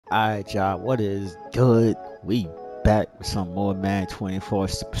Alright, y'all, what is good? We back with some more Madden 24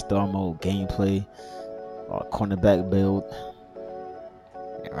 Superstar Mode gameplay. Our cornerback build.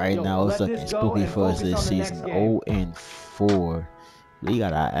 And right now, it's looking spooky for us this season. 0-4. We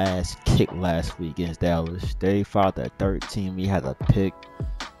got our ass kicked last week against Dallas. 35-13. We had a pick.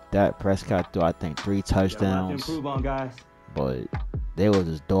 Dak Prescott threw, I think, 3 touchdowns. But they was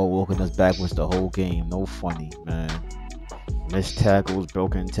just dog walking us backwards the whole game. No funny, man. Missed tackles,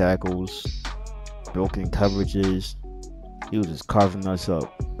 broken coverages. He was just carving us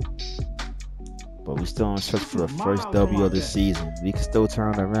up. But we still on search for the first W of the season. We can still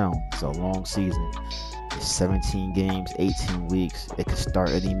turn it around. It's a long season. It's 17 games, 18 weeks. It could start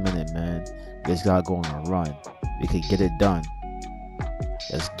any minute, man. We just gotta go on a run. We could get it done.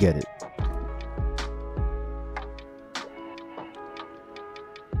 Let's get it.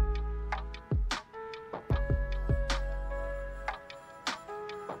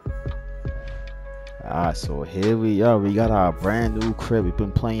 Alright, so here we are. We got our brand new crib. We've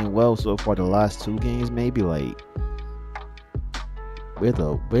been playing well so far the last 2 games, maybe. Like, we're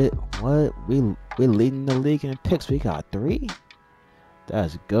leading the league in picks. We got 3.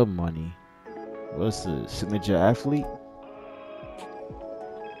 That's good money. What's the signature athlete?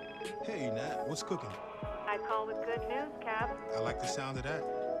 Hey Nat, what's cooking? I call with good news, Cap. I like the sound of that.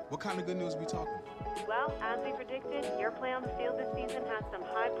 What kind of good news are we talking? Well, as we predicted, your play on the field this season has some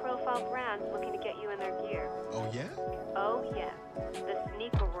high-profile brands looking to get you in their gear. Oh yeah? Oh yeah. The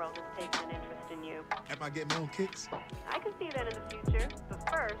sneaker world has taken an interest in you. Am I getting my own kicks? I can see that in the future, but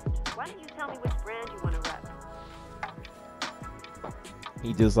first, why don't you tell me which brand you want to rep?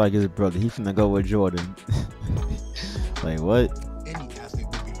 He just like his brother. He finna go with Jordan. Like what? Any athlete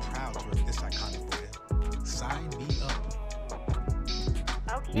would be proud to rep this iconic brand. Sign me up.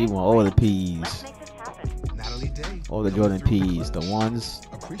 Okay. He want all the P's. Let's make this happen. Natalie Day. All the Jordan P's. The ones.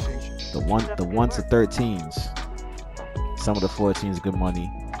 Appreciate you. The 1s to 13s. Some of the 14s good money.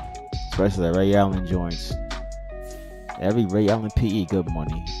 Especially the Ray Allen joints. Every Ray Allen PE good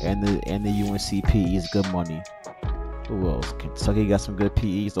money. And the UNC PE is good money. Who else? Kentucky got some good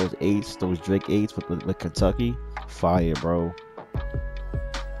PEs. Those 8s, those Drake 8s with Kentucky. Fire, bro.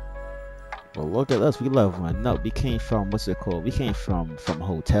 Well, look at us. We leveling up. We came from, what's it called? We came from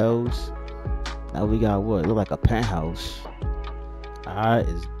hotels. Now we got what? Look like a penthouse. Alright,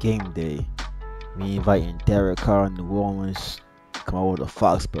 it's game day. We inviting Derek Carr in New Orleans. Come over to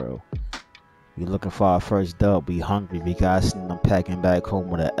Foxborough. We looking for our first dub. We hungry. We gotta send them packing back home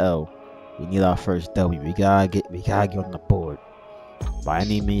with an L. We need our first W. We gotta get on the board by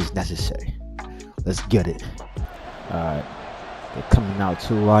any means necessary. Let's get it. Alright. They're coming out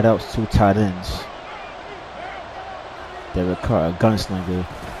 2 wideouts, 2 tight ends. Derek Carr, a gunslinger.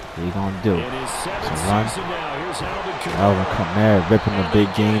 What are you gonna do? It's a run. Alvin Kamara ripping the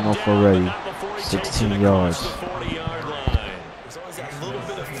big game off already. 16 yards.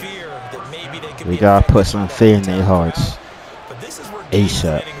 We gotta put some fear in their hearts.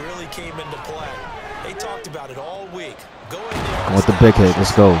 ASAP. Going with the big hit.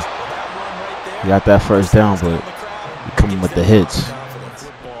 Let's go. We got that first down, but we coming with the hits.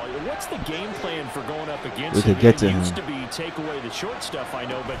 What's the game plan for going up against we could get to him. Used to be take away the short stuff, I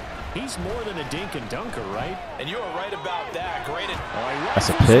know, but he's more than a dink and dunker, right? And you are right about that. Great. That's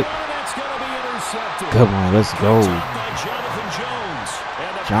a pick. Good one. Let's go.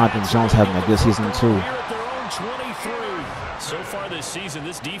 Jonathan Jones having a good season too. So far this season,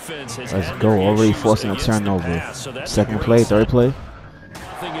 this defense has Let's go. Already forcing a turnover. Second play, third play.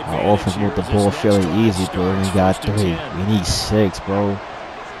 Our offense moved the ball fairly easy, bro. We got 3. We need 6, bro.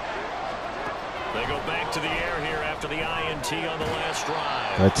 They go back to the air here after the INT on the last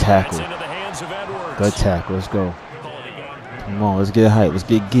drive. Good tackle. Good tackle. Let's go. Come on, let's get hype. Let's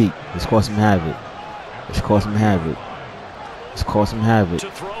get geek. Let's cause some havoc. Let's cause some havoc. Let's cause some havoc.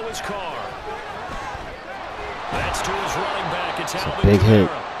 To throw his car. That's to his running back. It's a big hit.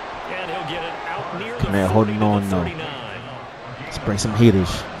 And he'll get it out near Come here, holding on though. Let's bring some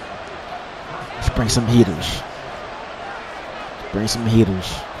heaters. Let's bring some heaters. Bring some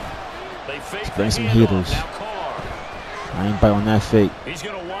heaters. Let's bring some heaters. I ain't biting on that fake. He's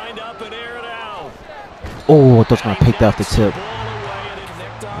gonna wind up and air it out. Oh, I thought I was gonna pick out the tip.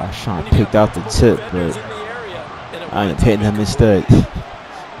 I was trying to pick out the tip, but I ended up hitting him instead.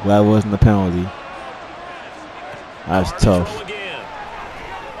 Glad it wasn't a penalty. That's tough.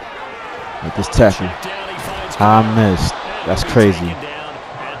 Make this tackle. I missed. That's crazy.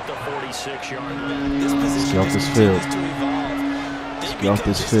 Let's get off this field. Let's get off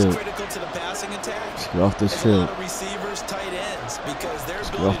this field. Let's get off this field. Let's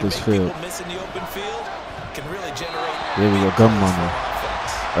get off this field. There we go. Gun money.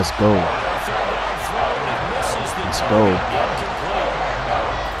 Let's go. Let's go.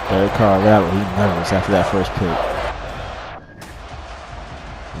 Carr Rattled. He nervous after that first pick.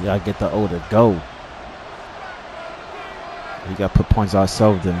 We gotta get the O to go. We gotta put points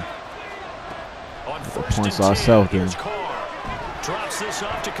ourselves then. Put points ourselves then. Good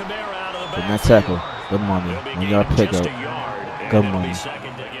that tackle. Good money. 1 yard pickup. Good money.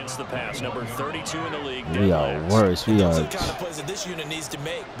 We are worse. We are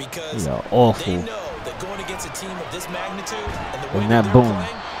awful. When that boom,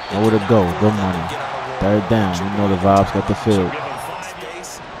 nowhere to go. Good money. Third down. You know the vibes. Got the field.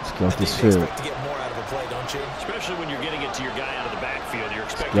 Let's get off this field. Especially when you're getting it to your guy out of the backfield, you're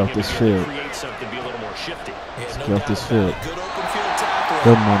expecting him to create something to be a little more shifty. Let's get off this field.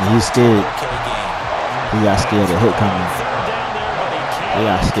 Good money. He's scared. He got scared of the hit coming. He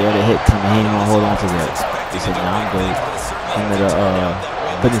got scared of the hit coming. He ain't gonna hold on to that. He said, "Nah, I'm good." He made a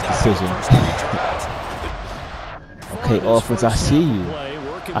business decision. Okay, offense, I see you.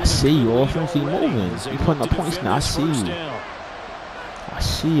 I see you, offense. You moving. You putting up points now. I see you. I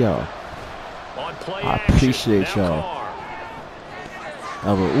see y'all. I appreciate y'all.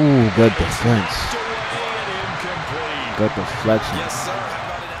 Ooh, good defense. Good deflection.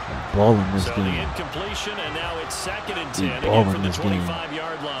 Balling this game. We balling this game.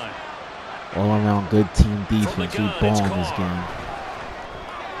 All around good team defense. We balling this game.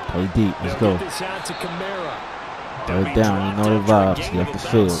 Play deep. Let's go. Third down. You know the vibes. Get off the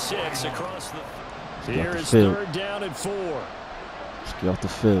field. Get off the field. Let's get off the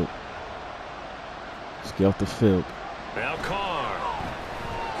field. Let's get off the field. Now Carr.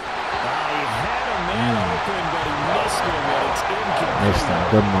 He had a man open, but he missed him, and it's incomplete. Next time,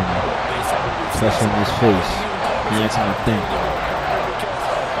 good money. Pressure in his face. He ain't trying to think.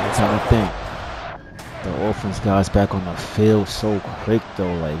 He ain't trying to think. The offense guys back on the field so quick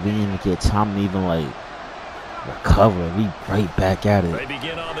though. Like we didn't even get time to even like recover. We right back at it. They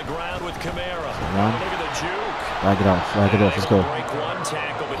begin on the ground with Camara. Run. Look at the juke. Flag it off. Flag it off. Let's go.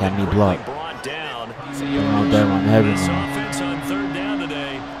 Had me blocked. Come on, that one, heavy man.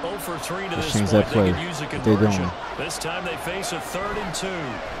 Let's change that play. What they doing? This time they face a 3rd and 2.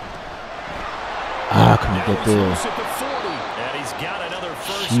 Ah, couldn't get there.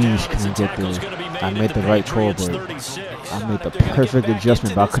 Jeez, couldn't get there. I made the right call, but I made the perfect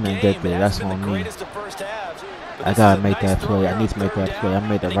adjustment, but I couldn't get there. That's on me. I gotta make that play. I need to make that play. I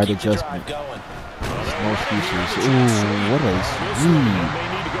made the right adjustment. No excuses. Ooh, what a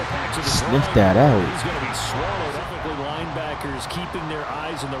sweep. Sniff that out.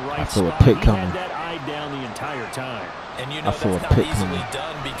 I feel a pick coming. I feel a pick coming.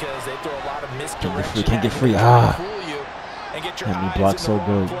 Can't get free. Ah. Had me blocked so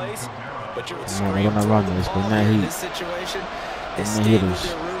good. Come on, they're gonna run this. Bring that heat. Bring the heaters.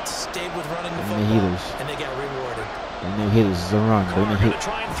 Bring the heaters. Bring the heaters. It's a run. Bring the heat.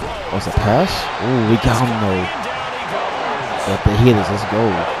 Oh, it's a pass? Ooh, we got him though. Got the heaters. Let's go.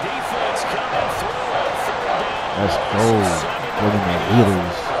 Let's go. Bringing the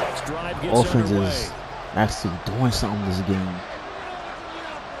heaters. Offense is actually doing something this game.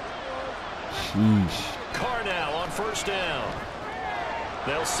 Sheesh. Carr now on 1st down.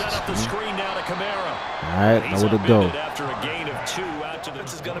 They'll set up the screen down to Camara. Alright, nowhere to go. After a gain of 2 out to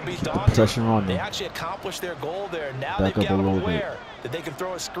This is going to be Keep the pressure on They them. actually accomplished their goal there. Now Back they've up a got them little aware that they can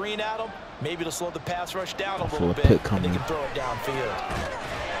throw a screen at them. Maybe to slow the pass rush down a feel little a bit. pick And they coming. can throw it downfield.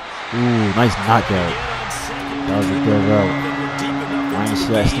 Ooh, nice knockout. That was a good route. I ain't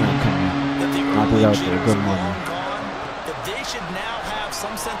see that slant coming. Knocked it out there. Good money. They should now have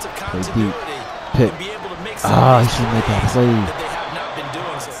some sense of Play deep. continuity Pick. and be able to make Ah, he some should make that plays play. that they have not been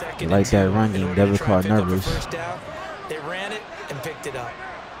doing. So second Like and that 2. run In game, order Devin to try Carr and pick up the nervous. first down, they ran it and picked it up.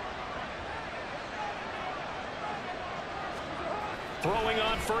 throwing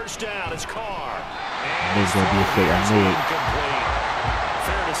on 1st down. It's Carr. I knew it was going to be a fake. I knew it.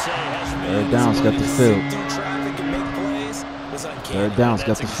 Fair to say, Third down's got the field. Third down's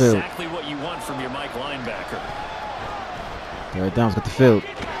got the field. Exactly what you want from your Mike linebacker. Third down's got the field.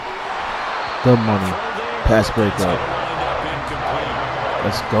 Good money. Pass breakup.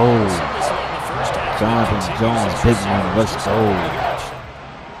 Let's go. Jonathan Jones, big money. Let's go.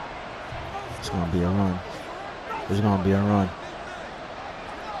 It's going to be a run. It's going to be a run.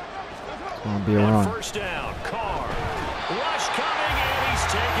 It's going to be a run. 1st down, Carr. Rush coming, and he's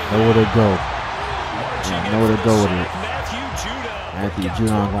taken. Nowhere to go. Yeah, nowhere to go with it. Matthew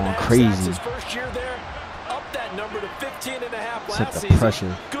Judon going crazy. His first year there, up that number to 15.5 Set last the season.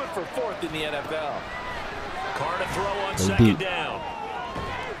 pressure. Good for 4th in the NFL. Carr to throw on Play 2nd deep. down.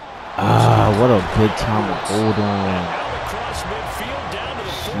 Ah, what a big time to hold on. Across midfield down to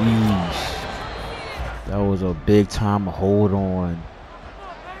the Sheesh. That was a big time hold on.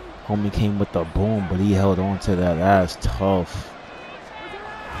 Homie came with the boom, but he held on to that. That's tough.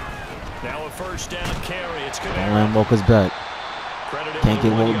 Now a first down carry. It's good. Don't let him walk us back. Can't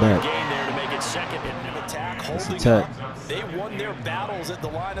get walked back. It's a tech. They won their battles at the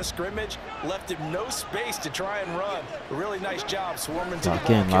line of scrimmage, left him no space to try and run. A really nice job swarming to the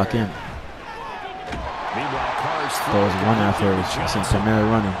ball. Lock in. Meanwhile, Carr's Throws one at first. I see Tamara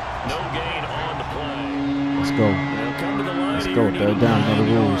running. No gain on the play. Let's go. They'll come to the line. Let's go. Third down. Know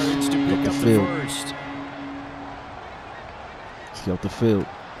the rules. Get the field. Let's get the field.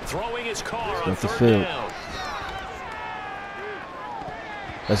 Throwing his Carr on Get the third field. down.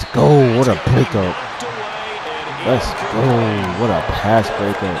 Let's go. What a breakup. Let's go. What a pass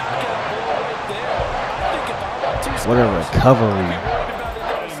breakup. What a recovery.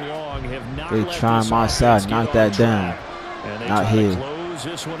 They trying my side. Knock that down. Not here.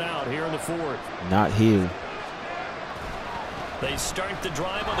 Not here. They start the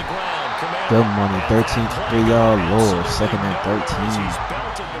drive on the ground. Good money. 13 3-yard Lord. Second and 13.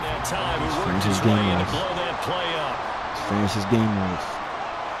 Finish his game off. Finish his game off.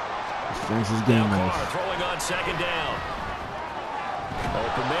 Finish his game off. Throwing on second down.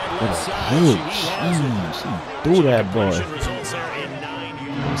 Open man What left a side. hit. Jeez. He threw that boy. Results there in 9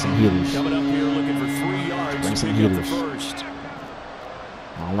 yards. Bring some heaters. Coming up here looking for 3 yards. Bring some to pick up the heaters. first.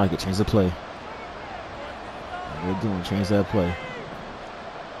 I don't like it. Change the play. What are they doing? Change that play. I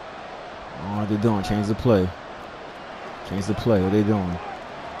don't know what they're doing. Change the play. Change the play. What are they doing?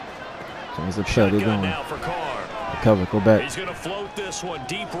 Change the play. What are they Shotgun doing? now for Carr. Cover. Go back. He's going to float this one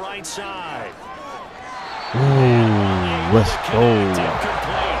deep right side. Ooh, let's go.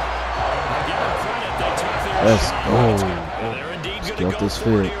 Let's go. Let's get off this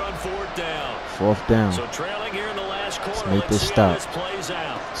field. Fourth down. So trailing here in the last quarter. Let's make this stop.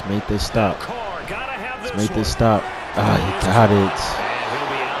 Let's make this stop. Let's make this stop. Ah, he got it.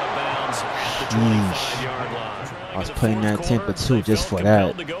 Sheesh. I was playing that temper too just for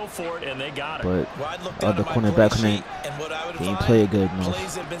that. But other cornerback couldn't. He ain't play it good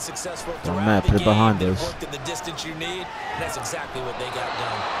enough. Don't matter. Put it behind us. That's exactly what they got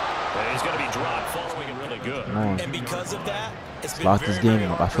done. He's going to be dropped, falling really good. Come on. And because of that, it's been Lock this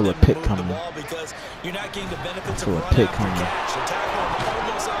game up. I feel a pick coming. You're not getting the benefits I feel of a run pick after coming. catch. You're tackling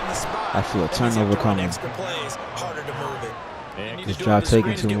almost on the spot. I feel a That means turnover after coming. extra plays, harder to move it. And you This do drive it on the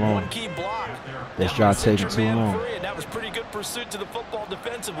taking screen, too get long. one key block. This That drive was taking such a too man long. free, and that was pretty good pursuit to the football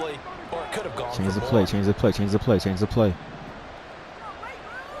defensively, or it could have gone Change for the play. more. Change the play. Change the play. Change the play.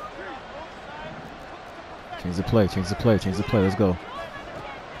 Change the play. Change the play. Change the play. Let's go.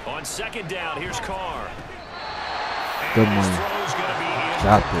 On second down, here's Carr. Good money.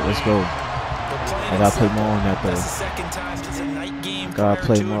 Drop it. Let's go. I gotta play more on that That's the though. second time it's a night game. Gotta prior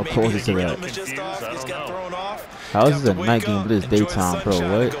play to it. more Maybe closer the to that. rhythm is just off, just got thrown off. How is Have this a to wake night game up, but it's enjoy the daytime, bro?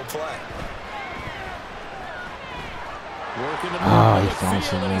 sunshine, What? and go play. Ah, he found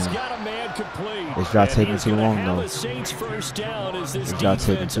someone. This drive taking too long though. This drive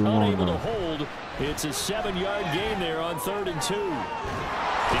taking too long though. It's a 7-yard gain there on 3rd and 2.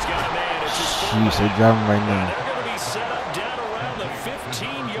 He's got a man. It's his Jeez, they're driving right now. They're going to be set up down around the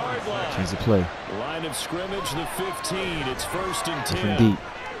 15-yard line. Change the play. Line of scrimmage, the 15. It's 1st and 10. Different deep.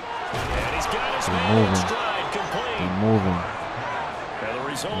 And he's got his They're man in moving. stride, complete. They're moving. And the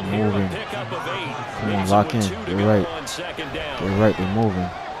result They're here, a moving. pickup of 8. Come on, Leaves lock it with in. 2 to You're go right. on second down. They're right. They're moving.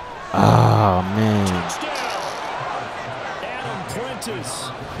 Ah, man. Touchdown. Adam Prentice.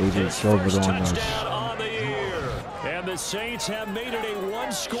 They just drove it on us. Touchdown on the year. And the Saints have made it a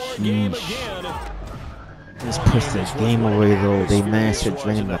one-score game again. This puts the game away though. They managed to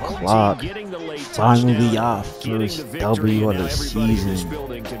drain the clock. Finally our first W of the season.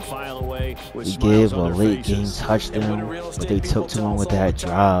 We gave a late game touchdown, but they took too long with that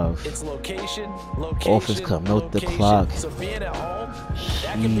drive. It's location, Offense could milk the location. clock. So being at home,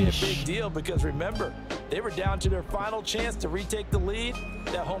 that could be a Sheesh. big deal because remember, they were down to their final chance to retake the lead.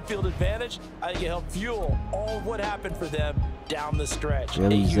 That home field advantage, I think it helped fuel all of what happened for them down the stretch.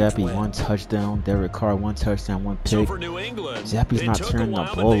 Jelly A huge Zappy, win. 1 touchdown. Derek Carr, 1 touchdown, 1 So pick. for New England, Zappy's it not took a turning the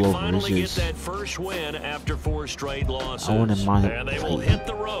while, but ball they over. It's finally get just that first win after 4 straight losses. I wouldn't mind and they will hit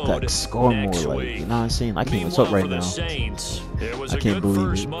the road like score more, next like week. you know what I'm saying? I can't even Meanwhile, talk right for the now. Saints, it was I a can't good believe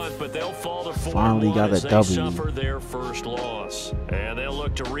first it. month, but they'll fall to 4-1 Finally got a as they W. suffer their first loss. And they'll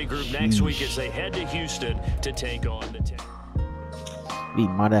look to regroup next week as they head to Houston to take on the Texans. We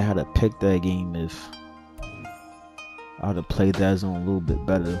might have had to pick that game if I would have played that zone a little bit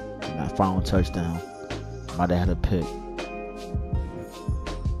better in that final touchdown. Might have had a pick.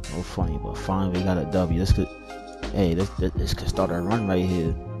 No funny, but finally we got a W. That's good. Hey, this could start a run right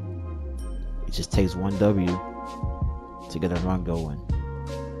here. It just takes one W to get a run going.